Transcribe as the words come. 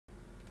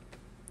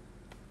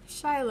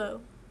Shiloh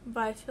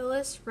by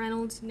Phyllis,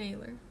 Reynolds,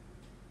 Naylor.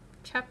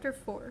 Chapter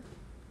 4.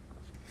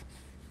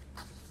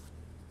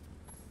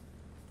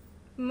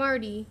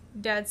 Marty,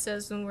 Dad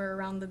says when we're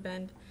around the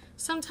bend,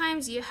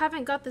 sometimes you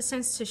haven't got the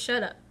sense to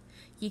shut up.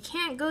 You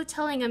can't go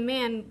telling a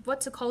man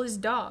what to call his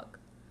dog.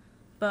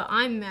 But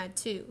I'm mad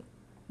too.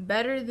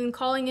 Better than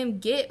calling him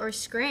Git or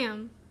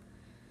Scram.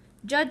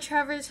 Judd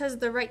Travers has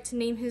the right to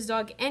name his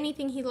dog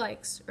anything he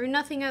likes, or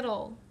nothing at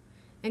all.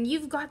 And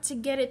you've got to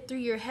get it through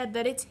your head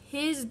that it's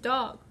his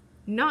dog,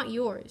 not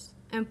yours,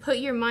 and put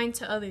your mind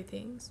to other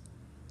things.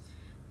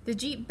 The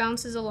Jeep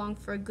bounces along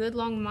for a good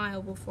long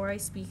mile before I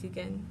speak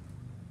again.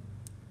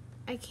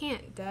 I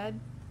can't, Dad,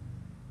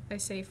 I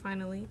say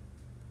finally.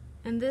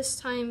 And this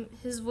time,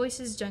 his voice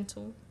is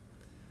gentle.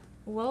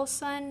 Well,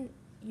 son,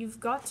 you've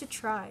got to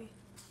try.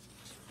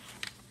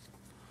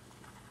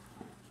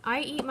 I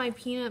eat my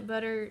peanut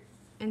butter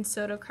and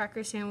soda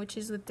cracker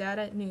sandwiches with Dad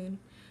at noon,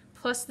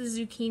 plus the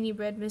zucchini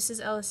bread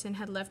Mrs. Ellison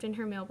had left in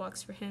her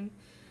mailbox for him,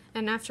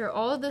 and after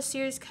all the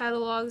Sears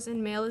catalogs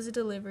and mail is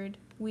delivered,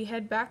 we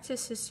head back to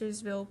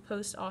Sistersville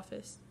post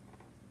office.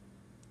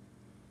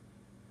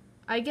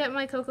 I get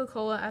my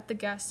Coca-Cola at the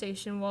gas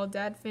station while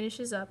Dad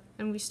finishes up,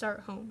 and we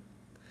start home.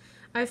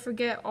 I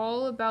forget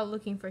all about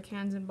looking for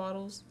cans and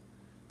bottles.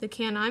 The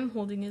can I'm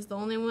holding is the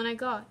only one I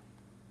got.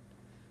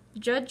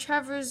 Judd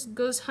Travers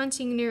goes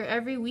hunting near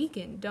every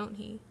weekend, don't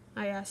he?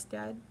 I asked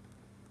Dad.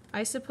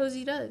 I suppose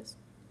he does.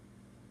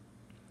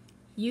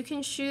 You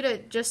can shoot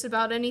at just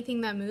about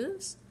anything that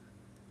moves?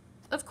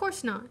 Of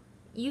course not.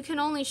 You can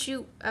only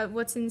shoot at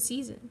what's in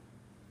season.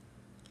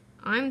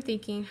 I'm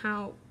thinking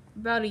how,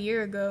 about a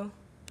year ago,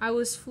 I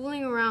was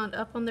fooling around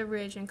up on the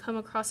ridge and come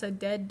across a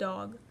dead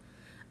dog,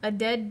 a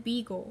dead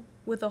beagle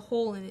with a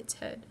hole in its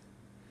head.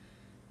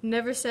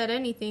 Never said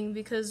anything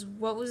because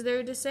what was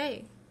there to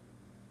say?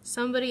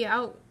 Somebody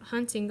out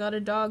hunting got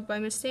a dog by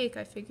mistake,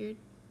 I figured.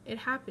 It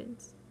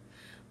happens.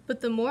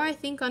 But the more I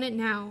think on it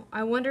now,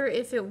 I wonder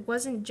if it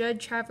wasn't Judd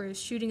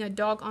Travers shooting a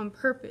dog on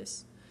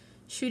purpose,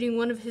 shooting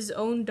one of his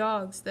own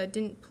dogs that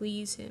didn't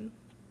please him.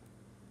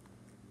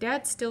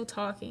 Dad's still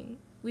talking.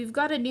 We've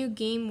got a new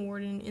game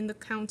warden in the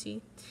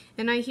county,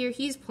 and I hear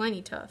he's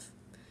plenty tough.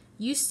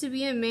 Used to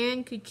be a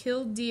man could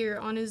kill deer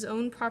on his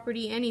own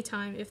property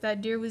anytime if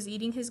that deer was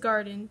eating his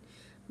garden.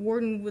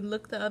 Warden would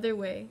look the other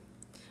way.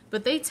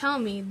 But they tell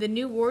me the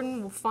new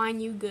warden will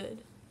find you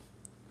good.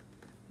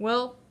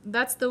 Well,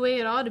 that's the way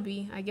it ought to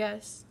be, I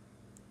guess.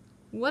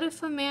 What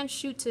if a man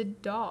shoots a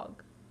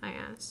dog? I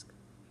ask.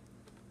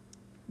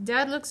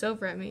 Dad looks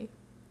over at me.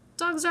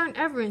 Dogs aren't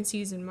ever in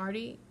season,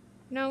 Marty.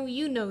 No,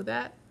 you know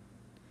that.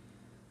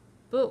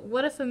 But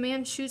what if a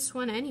man shoots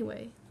one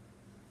anyway?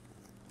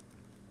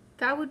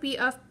 That would be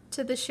up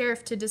to the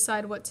sheriff to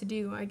decide what to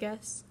do, I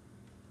guess.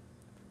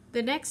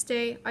 The next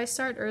day, I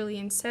start early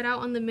and set out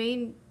on the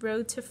main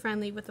road to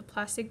Friendly with a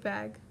plastic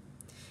bag.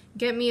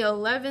 Get me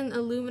 11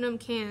 aluminum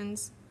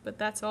cans, but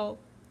that's all.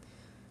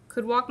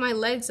 Could walk my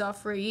legs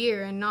off for a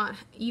year and not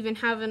even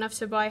have enough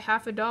to buy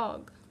half a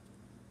dog.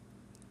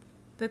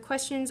 The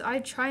questions I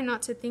try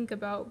not to think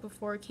about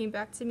before came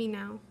back to me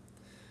now.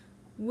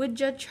 Would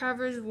Judd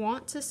Travers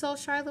want to sell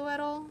Shiloh at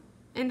all?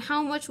 And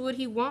how much would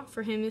he want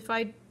for him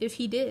if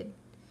he did?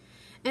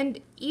 And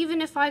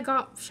even if I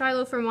got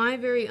Shiloh for my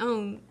very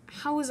own,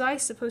 how was I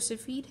supposed to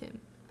feed him?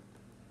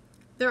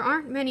 There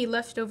aren't many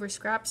leftover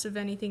scraps of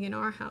anything in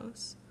our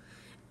house.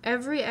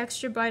 Every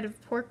extra bite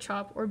of pork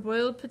chop or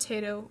boiled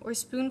potato or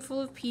spoonful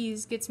of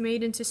peas gets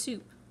made into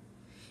soup.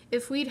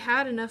 If we'd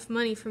had enough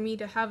money for me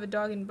to have a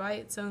dog and buy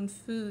its own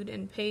food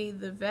and pay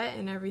the vet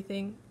and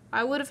everything,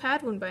 I would have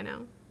had one by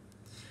now.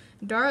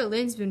 Dara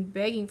Lynn's been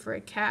begging for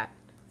a cat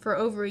for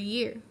over a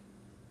year.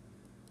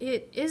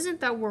 It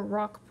isn't that we're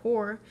rock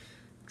poor.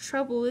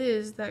 Trouble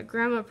is that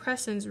Grandma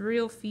Preston's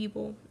real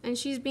feeble, and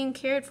she's being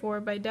cared for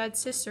by Dad's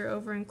sister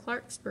over in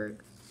Clarksburg.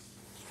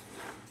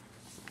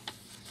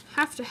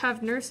 Have to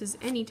have nurses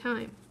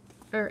anytime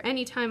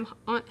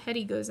Aunt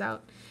Hetty goes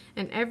out,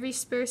 and every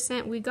spare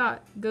cent we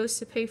got goes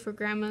to pay for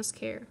Grandma's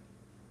care.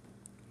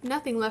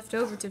 Nothing left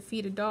over to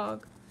feed a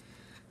dog,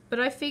 but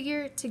I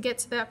figure to get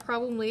to that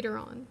problem later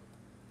on.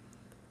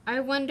 I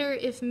wonder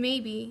if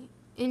maybe,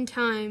 in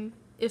time,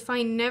 if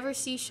I never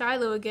see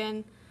Shiloh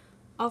again,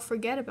 I'll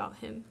forget about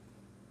him.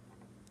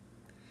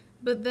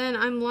 But then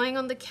I'm lying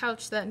on the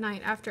couch that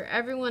night after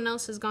everyone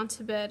else has gone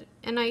to bed,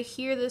 and I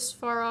hear this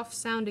far-off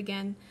sound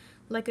again,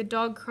 like a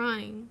dog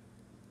crying.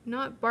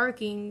 Not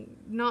barking,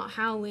 not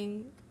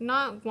howling,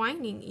 not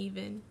whining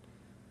even.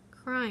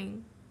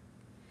 Crying.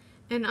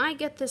 And I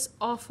get this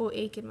awful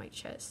ache in my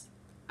chest.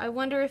 I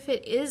wonder if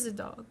it is a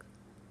dog.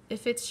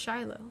 If it's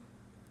Shiloh.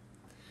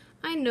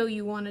 I know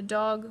you want a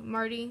dog,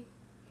 Marty,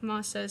 Ma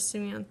says to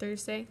me on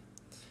Thursday.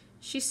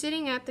 She's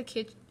sitting at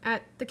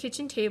the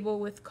kitchen table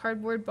with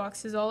cardboard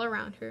boxes all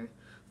around her,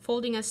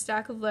 folding a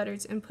stack of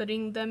letters and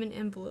putting them in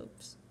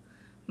envelopes.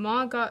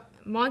 Ma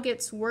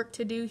gets work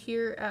to do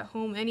here at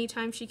home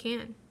anytime she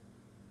can.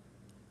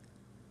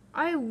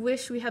 I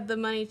wish we had the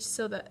money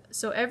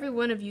so every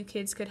one of you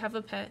kids could have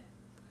a pet.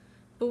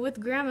 But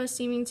with Grandma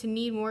seeming to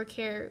need more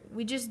care,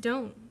 we just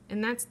don't,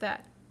 and that's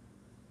that.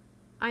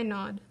 I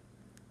nod.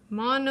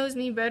 Ma knows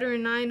me better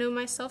than I know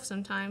myself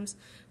sometimes,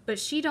 but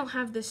she don't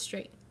have this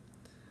straight.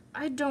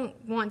 I don't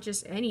want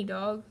just any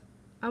dog.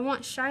 I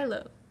want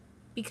Shiloh,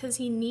 because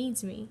he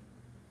needs me.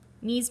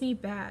 Needs me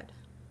bad.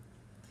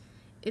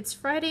 It's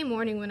Friday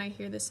morning when I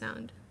hear the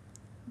sound.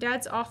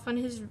 Dad's off on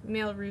his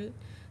mail route.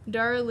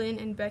 Dara, Lynn,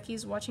 and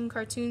Becky's watching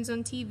cartoons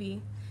on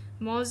TV.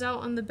 Ma's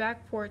out on the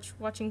back porch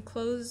washing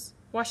clothes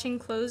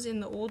in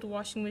the old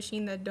washing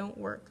machine that don't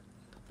work.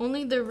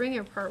 Only the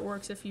wringer part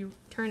works if you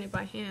turn it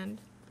by hand.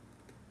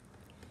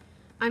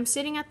 I'm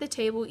sitting at the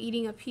table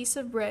eating a piece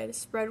of bread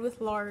spread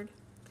with lard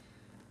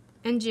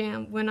and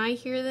jam. When I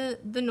hear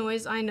the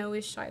noise, I know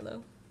is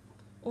Shiloh.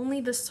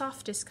 Only the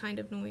softest kind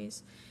of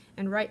noise,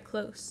 and right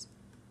close.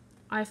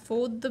 I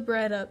fold the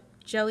bread up,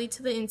 jelly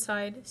to the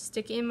inside,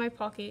 stick it in my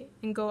pocket,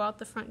 and go out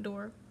the front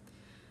door.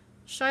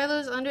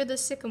 Shiloh's under the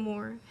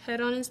sycamore,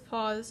 head on his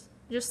paws,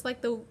 just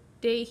like the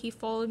day he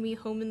followed me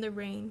home in the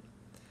rain.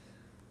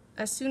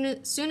 As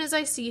soon as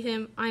I see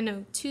him, I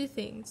know two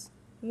things.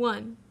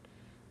 One,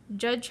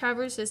 Judge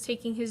Travers is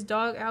taking his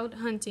dogs out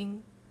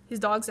hunting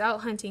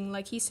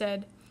like he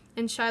said,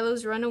 and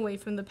Shiloh's run away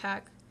from the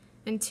pack.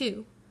 And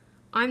two,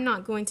 I'm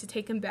not going to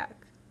take him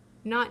back.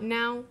 Not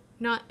now,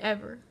 not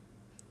ever.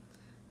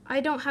 I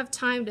don't have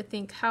time to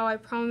think how I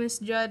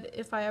promised Judd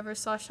if I ever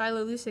saw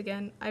Shiloh loose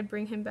again, I'd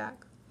bring him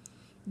back.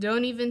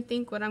 Don't even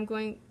think what I'm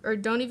going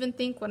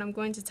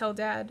to tell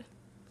Dad.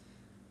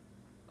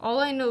 All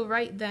I know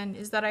right then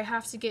is that I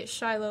have to get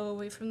Shiloh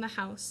away from the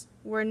house,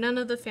 where none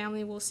of the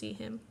family will see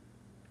him.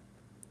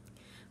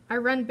 I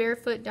run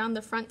barefoot down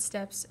the front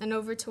steps and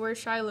over to where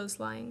Shiloh's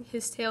lying,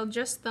 his tail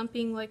just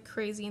thumping like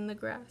crazy in the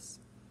grass.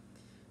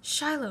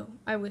 Shiloh,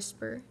 I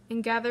whisper,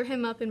 and gather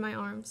him up in my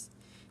arms.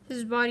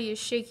 His body is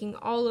shaking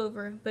all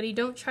over, but he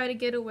don't try to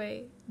get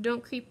away,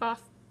 don't creep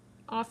off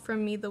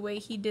from me the way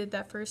he did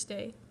that first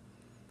day.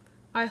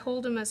 I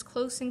hold him as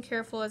close and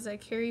careful as I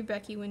carry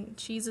Becky when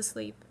she's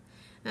asleep,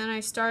 and I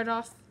start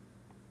off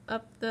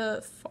up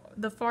the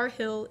far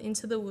hill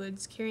into the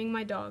woods, carrying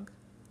my dog.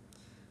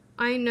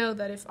 I know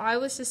that if I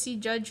was to see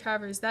Judge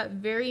Travers that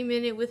very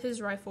minute with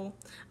his rifle,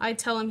 I'd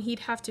tell him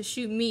he'd have to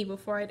shoot me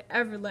before I'd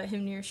ever let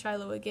him near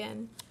Shiloh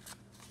again.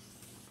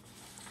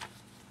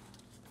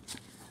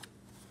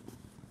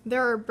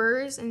 There are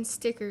burrs and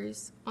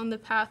stickers on the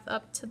path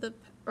up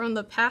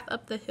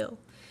the hill,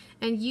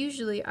 and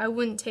usually I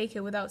wouldn't take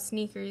it without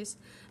sneakers,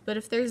 but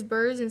if there's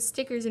burrs and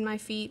stickers in my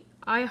feet,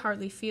 I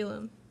hardly feel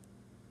them.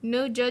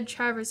 No Judge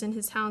Travers and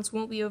his hounds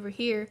won't be over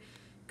here,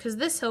 'cause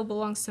this hill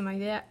belongs to my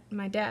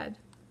dad.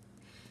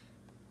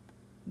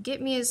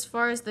 Get me as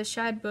far as the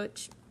shad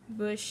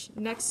bush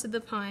next to the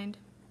pine,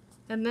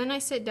 and then I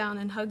sit down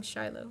and hug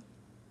Shiloh.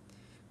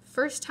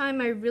 First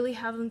time I really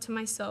have him to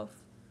myself.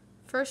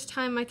 First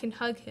time I can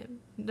hug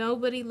him,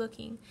 nobody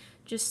looking,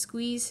 just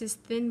squeeze his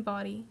thin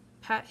body,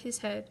 pat his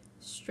head,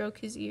 stroke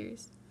his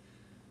ears.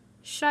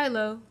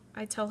 Shiloh,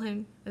 I tell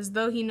him, as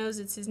though he knows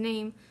it's his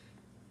name,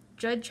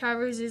 Judge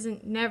Travers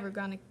isn't never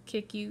gonna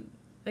kick you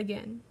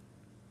again.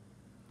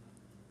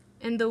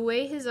 And the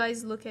way his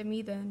eyes look at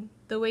me then,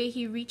 the way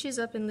he reaches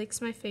up and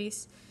licks my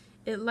face,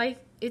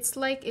 it's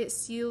like it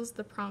seals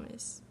the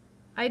promise.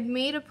 I'd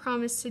made a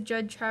promise to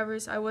Judge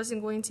Travers I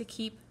wasn't going to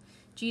keep,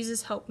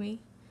 Jesus help me,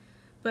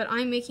 but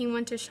I'm making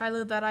one to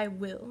Shiloh that I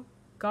will,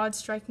 God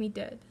strike me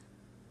dead.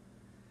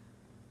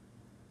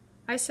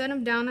 I set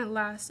him down at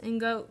last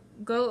and go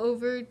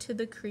over to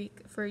the creek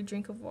for a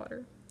drink of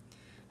water.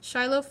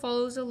 Shiloh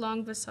follows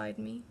along beside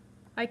me.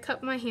 I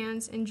cup my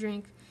hands and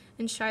drink,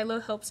 and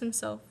Shiloh helps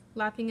himself,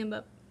 lapping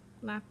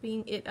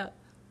it up.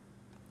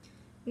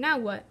 Now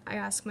what? I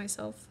ask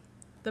myself.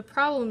 The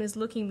problem is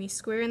looking me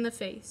square in the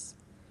face.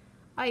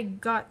 I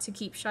got to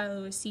keep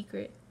Shiloh a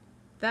secret.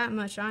 That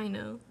much I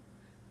know.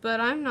 But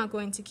I'm not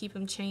going to keep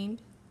him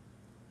chained.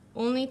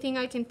 Only thing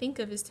I can think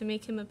of is to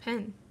make him a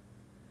pen.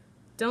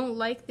 Don't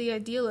like the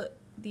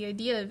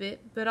idea of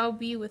it, but I'll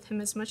be with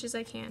him as much as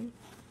I can.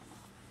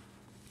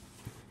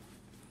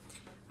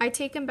 I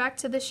take him back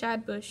to the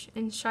shad bush,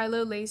 and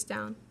Shiloh lays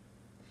down.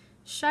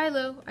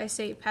 Shiloh, I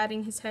say,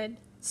 patting his head,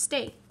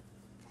 stay.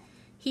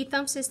 He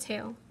thumps his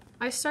tail.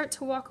 I start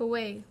to walk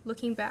away,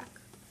 looking back.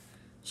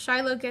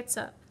 Shiloh gets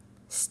up.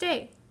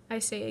 Stay, I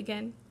say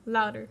again,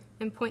 louder,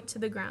 and point to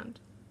the ground.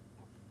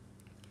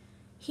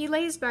 He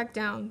lays back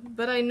down,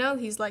 but I know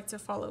he's like to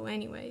follow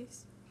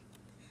anyways.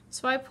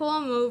 So I pull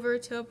him over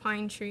to a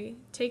pine tree,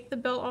 take the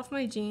belt off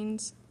my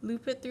jeans,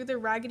 loop it through the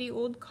raggedy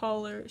old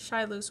collar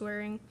Shiloh's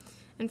wearing,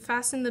 and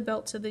fasten the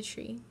belt to the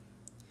tree.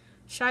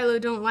 Shiloh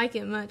don't like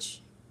it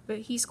much, but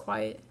he's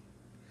quiet.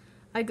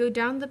 I go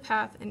down the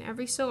path, and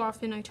every so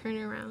often I turn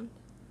around.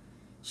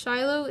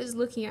 Shiloh is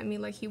looking at me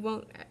like he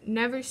won't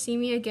never see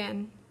me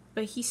again,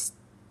 but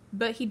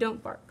he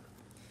don't bark.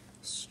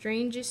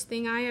 Strangest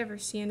thing I ever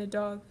see in a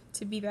dog,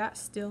 to be that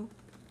still.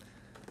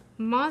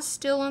 Ma's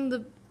still on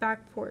the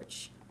back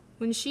porch.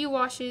 When she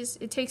washes,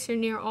 it takes her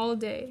near all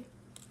day.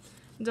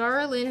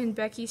 Dara, Lynn, and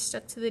Becky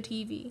stuck to the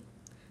TV.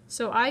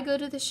 So I go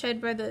to the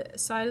shed by the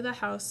side of the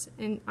house,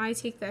 and I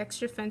take the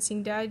extra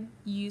fencing Dad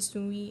used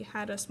when we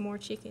had us more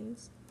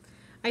chickens.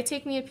 I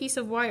take me a piece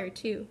of wire,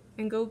 too,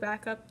 and go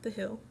back up the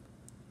hill.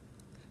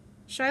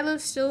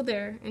 Shiloh's still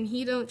there, and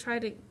he don't try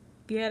to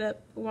get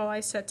up while I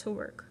set to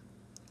work.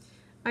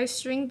 I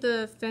string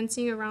the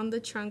fencing around the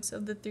trunks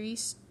of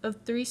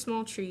three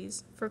small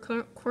trees for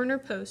corner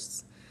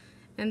posts,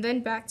 and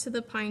then back to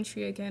the pine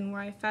tree again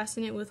where I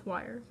fasten it with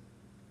wire.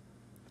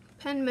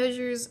 Pen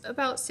measures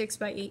about 6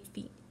 by 8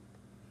 feet.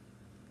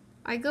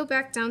 I go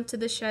back down to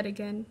the shed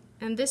again,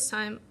 and this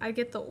time I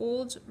get the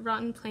old,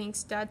 rotten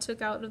planks Dad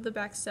took out of the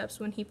back steps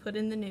when he put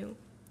in the new.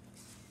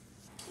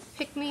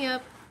 Pick me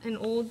up an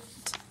old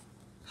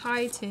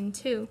pie tin,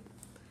 too.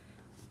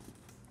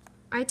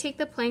 I take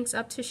the planks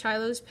up to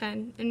Shiloh's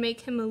pen and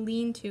make him a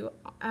lean-to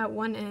at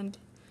one end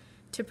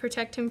to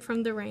protect him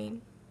from the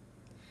rain.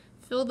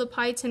 Fill the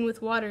pie tin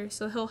with water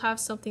so he'll have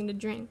something to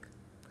drink.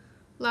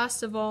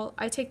 Last of all,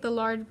 I take the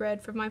lard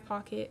bread from my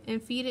pocket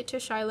and feed it to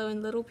Shiloh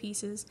in little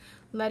pieces,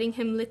 letting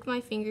him lick my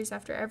fingers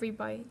after every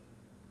bite.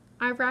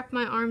 I wrap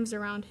my arms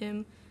around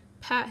him,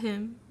 pat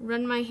him,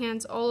 run my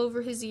hands all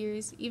over his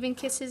ears, even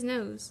kiss his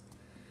nose.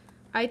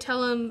 I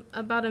tell him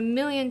about a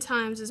million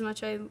times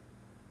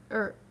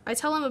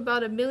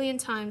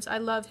I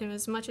love him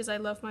as much as I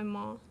love my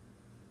ma.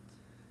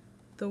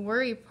 The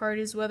worry part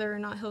is whether or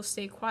not he'll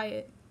stay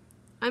quiet.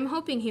 I'm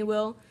hoping he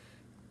will,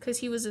 'cause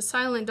he was a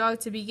silent dog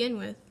to begin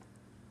with.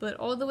 But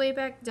all the way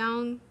back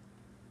down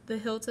the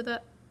hill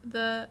to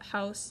the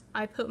house,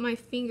 I put my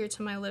finger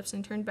to my lips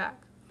and turn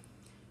back.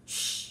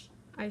 Shh,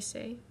 I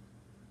say.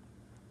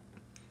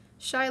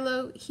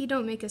 Shiloh, he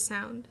don't make a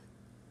sound.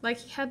 Like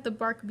he had the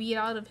bark beat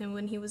out of him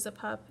when he was a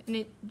pup, and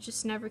it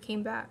just never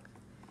came back.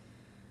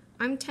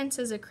 I'm tense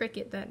as a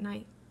cricket that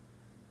night.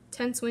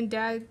 Tense when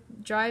Dad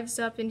drives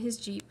up in his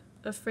Jeep,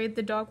 afraid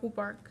the dog will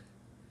bark.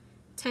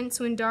 Tense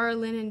when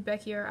Darlene and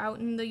Becky are out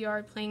in the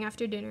yard playing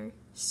after dinner,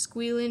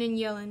 squealing and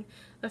yelling,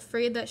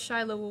 afraid that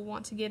Shiloh will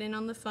want to get in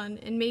on the fun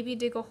and maybe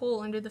dig a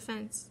hole under the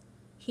fence.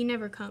 He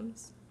never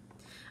comes.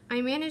 I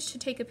manage to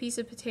take a piece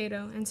of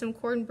potato and some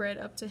cornbread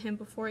up to him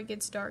before it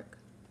gets dark.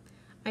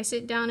 I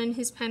sit down in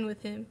his pen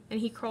with him, and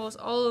he crawls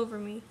all over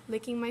me,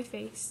 licking my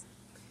face.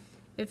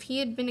 If he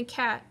had been a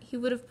cat, he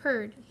would have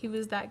purred. He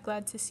was that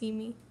glad to see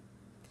me.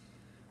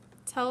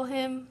 Tell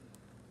him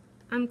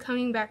I'm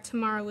coming back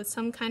tomorrow with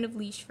some kind of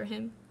leash for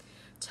him.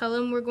 Tell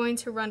him we're going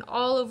to run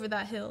all over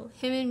that hill,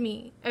 him and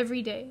me,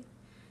 every day.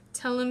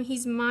 Tell him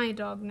he's my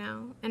dog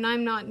now, and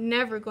I'm not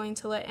never going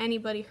to let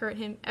anybody hurt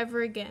him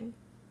ever again,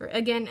 or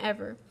again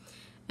ever.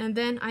 And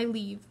then I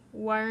leave,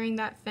 wiring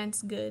that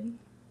fence good.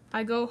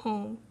 I go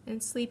home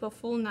and sleep a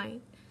full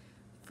night,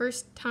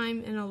 first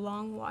time in a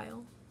long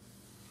while.